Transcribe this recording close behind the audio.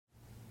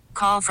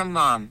call from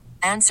mom.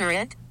 Answer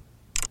it.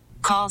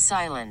 Call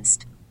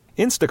silenced.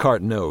 Instacart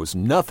knows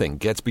nothing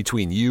gets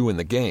between you and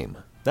the game.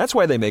 That's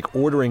why they make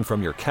ordering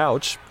from your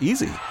couch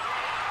easy.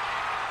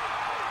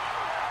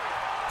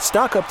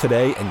 Stock up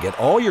today and get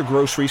all your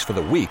groceries for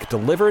the week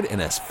delivered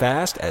in as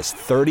fast as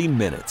 30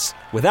 minutes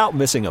without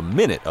missing a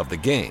minute of the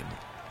game.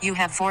 You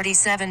have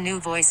 47 new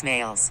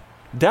voicemails.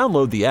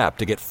 Download the app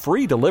to get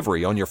free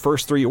delivery on your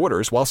first 3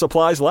 orders while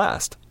supplies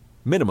last.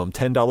 Minimum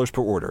 $10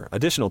 per order.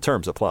 Additional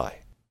terms apply.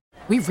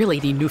 We really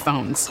need new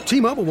phones.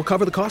 T-Mobile will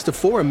cover the cost of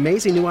 4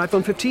 amazing new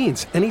iPhone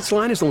 15s, and each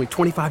line is only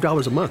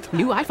 $25 a month.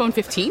 New iPhone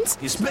 15s?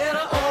 It's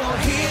better over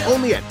here.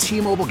 Only at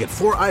T-Mobile, get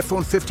 4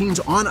 iPhone 15s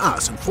on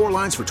us and 4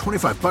 lines for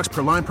 $25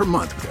 per line per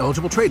month with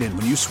eligible trade-in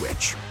when you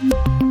switch.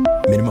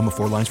 Minimum of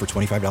 4 lines for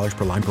 $25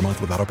 per line per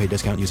month with autopay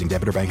discount using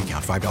debit or bank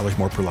account. $5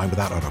 more per line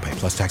without autopay,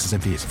 plus taxes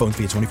and fees. Phone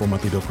fee at 24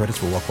 monthly bill credits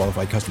for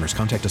well-qualified customers.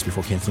 Contact us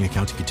before canceling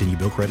account to continue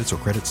bill credits or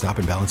credit stop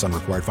and balance on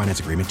required finance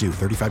agreement due.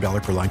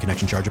 $35 per line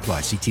connection charge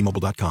applies. See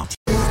T-Mobile.com.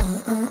 Good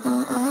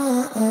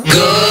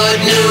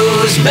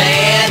news,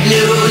 bad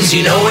news,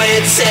 you know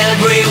it's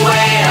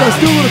everywhere. Let's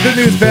do a little good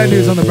news, bad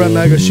news on the Brett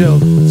Mega Show.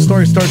 The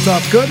story starts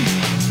off good,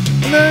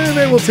 and then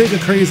they will take a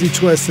crazy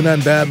twist and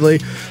end badly.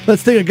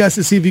 Let's take a guess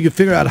to see if you can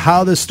figure out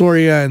how this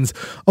story ends.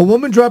 A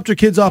woman dropped her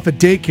kids off at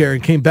daycare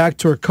and came back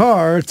to her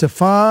car to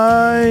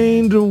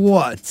find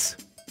what?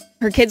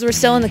 Her kids were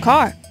still in the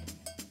car.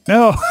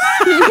 No.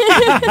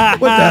 What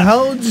the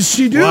hell did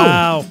she do?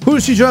 Wow. Who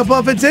did she drop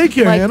off at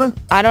daycare, Hannah?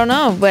 I don't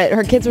know, but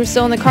her kids were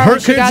still in the car Her when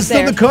she got kids are still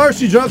there. in the car.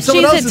 She dropped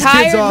someone else's kids off.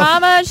 She's a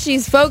tired mama.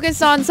 She's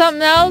focused on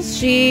something else.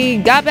 She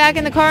got back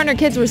in the car and her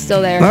kids were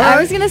still there. All right. I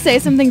was going to say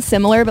something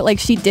similar, but like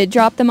she did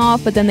drop them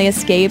off, but then they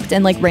escaped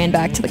and like ran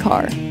back to the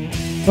car.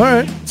 All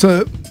right.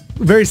 So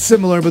very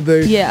similar, but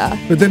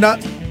they're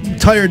not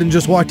tired and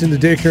just walked into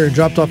daycare and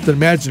dropped off the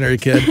imaginary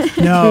kid.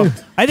 No.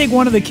 I think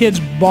one of the kids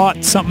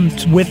bought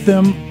something with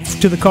them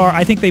to the car.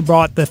 I think they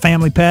brought the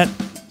family pet.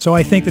 So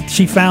I think that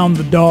she found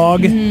the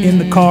dog in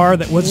the car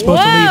that was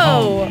supposed to leave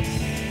home.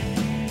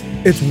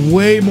 It's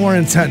way more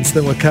intense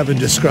than what Kevin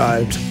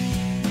described.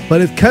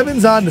 But if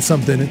Kevin's on to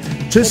something,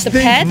 just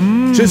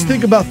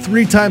think about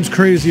 3 times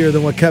crazier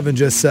than what Kevin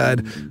just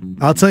said.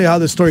 I'll tell you how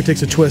this story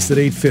takes a twist at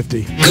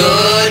 8:50.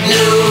 Good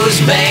news,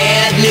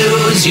 bad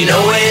news, you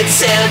know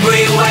it's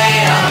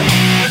everywhere.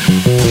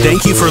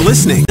 Thank you for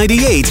listening.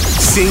 98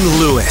 St.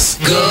 Louis.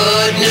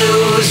 Good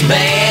news,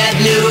 bad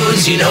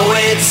news, you know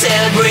it's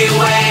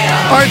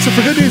everywhere. All right, so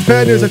for good news,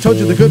 bad news, I told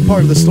you the good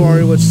part of the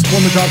story, which is the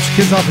woman drops her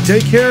kids off at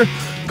daycare,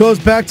 goes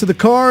back to the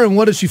car, and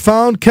what has she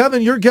found?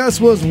 Kevin, your guess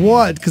was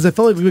what? Because I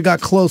felt like we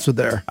got close with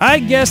there. I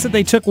guess that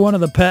they took one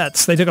of the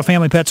pets. They took a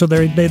family pet, so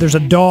there's a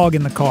dog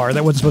in the car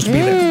that wasn't supposed to be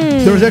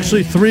there. There was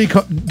actually 3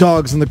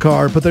 dogs in the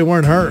car, but they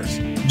weren't hers.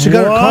 She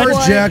got her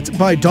car jacked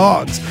by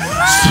dogs.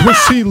 So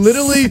she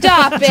literally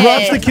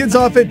drops the kids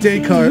off at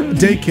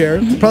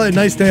daycare. Probably a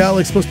nice day out,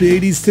 like supposed to be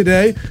 80s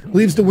today.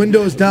 Leaves the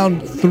windows down.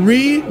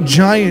 3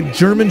 giant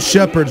German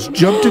Shepherds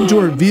jumped into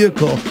her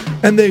vehicle,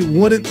 and they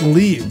wouldn't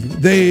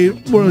leave. They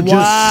were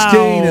just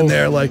staying in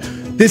there like,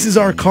 this is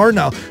our car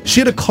now. She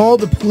had to call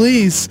the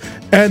police,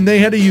 and they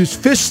had to use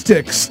fish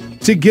sticks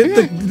to get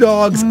the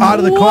dogs out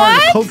of the car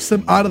and coax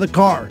them out of the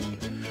car.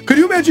 Could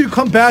you imagine you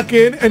come back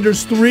in and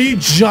there's 3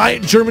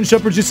 giant German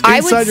Shepherds just inside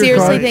your car? I would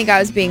seriously think I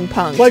was being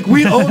punked. Like,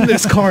 we own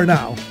this car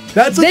now.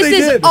 That's what they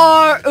did. This is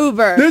our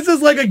Uber. This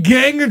is like a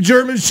gang of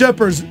German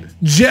Shepherds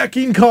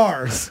jacking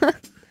cars.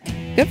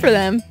 Good for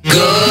them.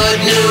 Good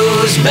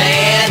news,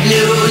 bad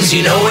news,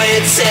 you know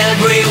it's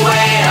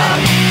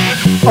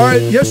everywhere. All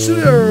right,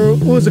 yesterday, or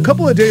it was a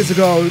couple of days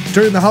ago,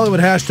 during the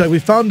Hollywood hashtag, we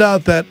found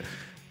out that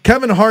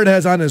Kevin Hart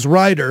has on his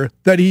rider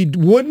that he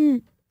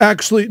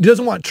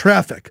doesn't want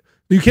traffic.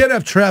 You can't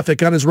have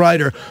traffic on his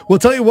rider. We'll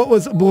tell you what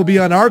will be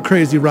on our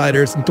crazy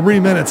riders in 3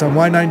 minutes on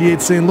Y98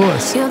 St.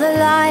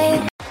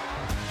 Louis.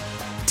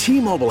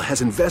 T-Mobile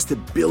has invested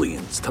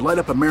billions to light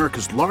up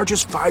America's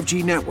largest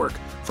 5G network,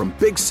 from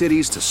big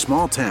cities to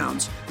small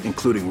towns,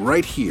 including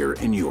right here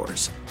in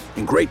yours.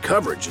 And great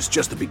coverage is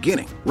just the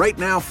beginning. Right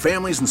now,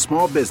 families and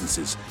small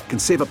businesses can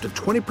save up to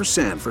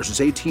 20%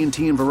 versus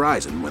AT&T and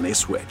Verizon when they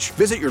switch.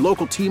 Visit your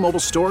local T-Mobile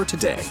store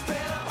today.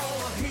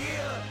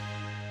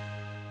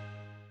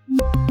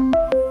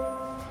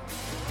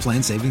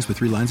 Plan savings with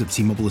 3 lines of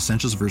T-Mobile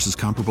Essentials versus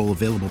comparable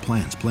available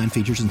plans. Plan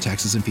features and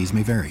taxes and fees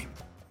may vary.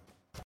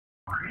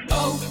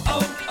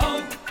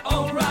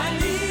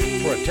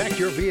 Protect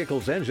your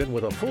vehicle's engine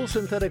with a full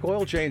synthetic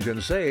oil change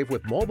and save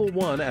with Mobil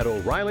 1 at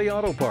O'Reilly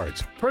Auto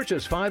Parts.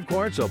 Purchase 5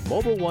 quarts of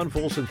Mobil 1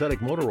 full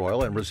synthetic motor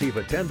oil and receive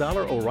a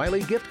 $10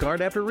 O'Reilly gift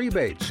card after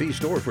rebate. See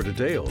store for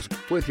details.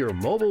 With your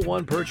Mobil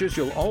 1 purchase,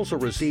 you'll also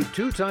receive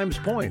 2 times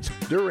points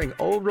during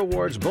O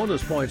Rewards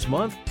Bonus Points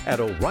Month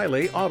at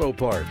O'Reilly Auto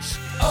Parts.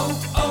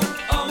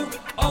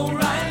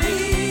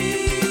 O'Reilly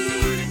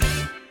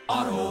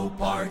Auto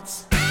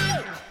Parts.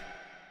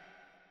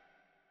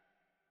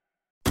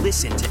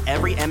 Listen to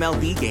every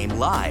MLB game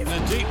live.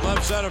 In the deep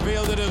left center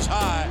field, it is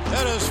high,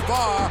 it is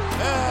far,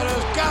 it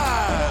is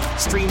gone.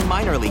 Stream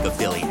minor league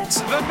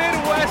affiliates. The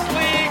Midwest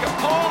League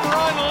home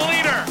run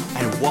leader.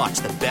 And Watch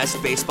the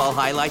best baseball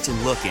highlights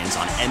and look-ins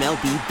on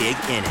MLB Big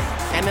Inning.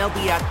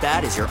 MLB At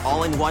Bat is your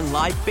all-in-one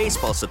live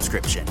baseball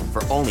subscription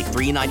for only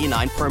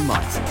 $3.99 per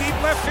month. Deep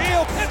left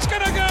field. It's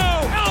going to go.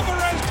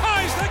 Alvarez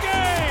ties the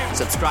game.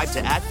 Subscribe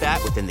to At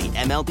Bat within the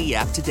MLB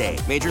app today.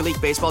 Major League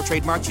Baseball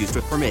trademarks used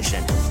with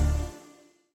permission.